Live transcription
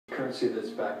currency that's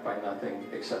backed by nothing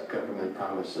except government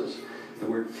promises. The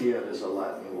word fiat is a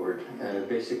Latin word, and it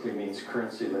basically means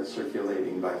currency that's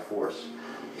circulating by force.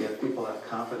 If people have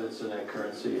confidence in that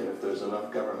currency, and if there's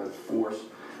enough government force,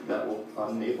 that will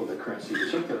enable the currency to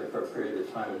circulate for a period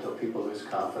of time until people lose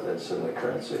confidence in the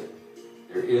currency.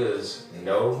 There is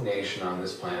no nation on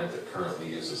this planet that currently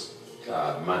uses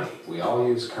money. We all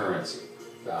use currency.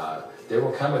 There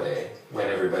will come a day when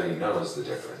everybody knows the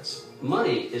difference.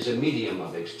 Money is a medium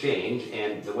of exchange,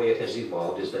 and the way it has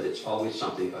evolved is that it's always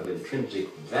something of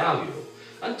intrinsic value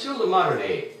until the modern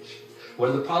age,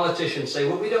 when the politicians say,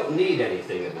 well, we don't need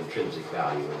anything of intrinsic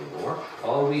value anymore.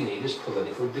 All we need is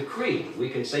political decree. We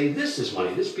can say, this is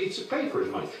money, this piece of paper is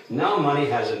money. Now money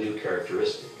has a new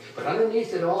characteristic. But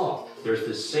underneath it all, there's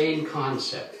the same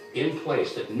concept in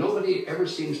place that nobody ever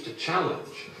seems to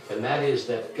challenge, and that is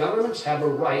that governments have a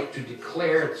right to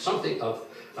declare something of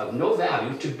no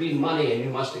value to be money, and you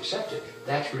must accept it.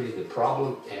 That's really the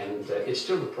problem, and it's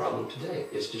still the problem today.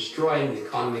 It's destroying the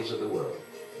economies of the world.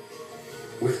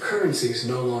 With currencies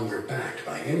no longer backed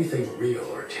by anything real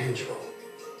or tangible,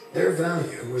 their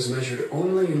value was measured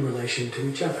only in relation to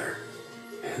each other.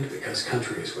 And because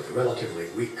countries with relatively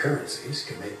weak currencies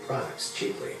can make products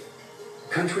cheaply,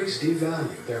 countries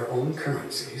devalue their own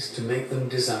currencies to make them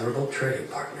desirable trading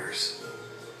partners.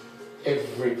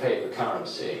 Every paper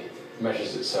currency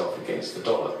measures itself against the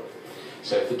dollar.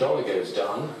 So if the dollar goes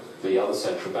down, the other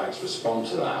central banks respond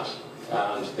to that,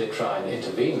 and they try and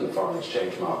intervene in the foreign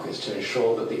exchange markets to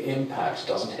ensure that the impact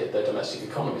doesn't hit their domestic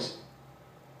economies.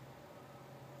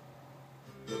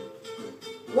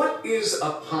 What is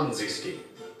a Ponzi scheme?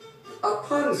 A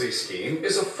Ponzi scheme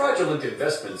is a fraudulent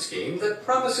investment scheme that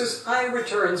promises high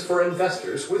returns for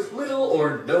investors with little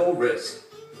or no risk.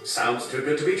 Sounds too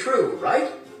good to be true,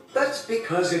 right? That's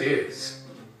because it is.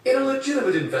 In a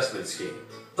legitimate investment scheme,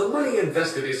 the money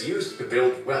invested is used to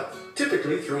build wealth,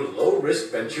 typically through low-risk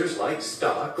ventures like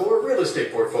stock or real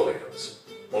estate portfolios.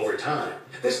 Over time,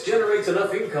 this generates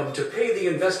enough income to pay the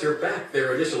investor back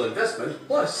their initial investment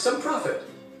plus some profit.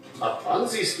 A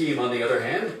Ponzi scheme, on the other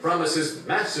hand, promises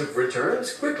massive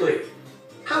returns quickly.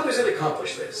 How does it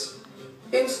accomplish this?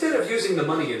 Instead of using the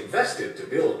money invested to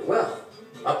build wealth,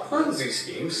 a Ponzi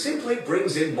scheme simply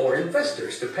brings in more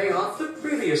investors to pay off the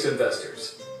previous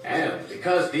investors. And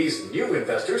because these new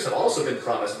investors have also been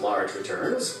promised large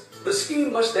returns, the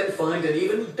scheme must then find an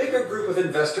even bigger group of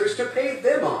investors to pay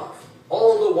them off.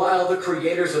 All the while, the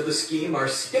creators of the scheme are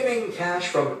skimming cash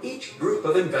from each group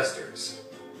of investors.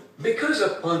 Because a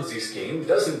Ponzi scheme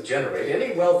doesn't generate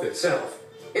any wealth itself,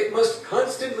 it must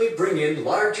constantly bring in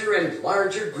larger and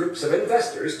larger groups of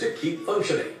investors to keep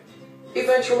functioning.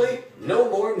 Eventually, no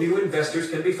more new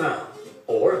investors can be found,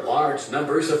 or large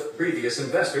numbers of previous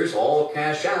investors all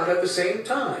cash out at the same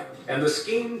time, and the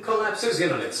scheme collapses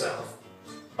in on itself.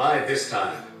 By this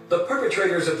time, the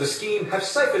perpetrators of the scheme have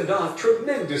siphoned off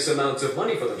tremendous amounts of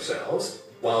money for themselves,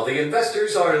 while the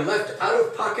investors are left out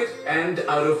of pocket and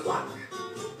out of luck.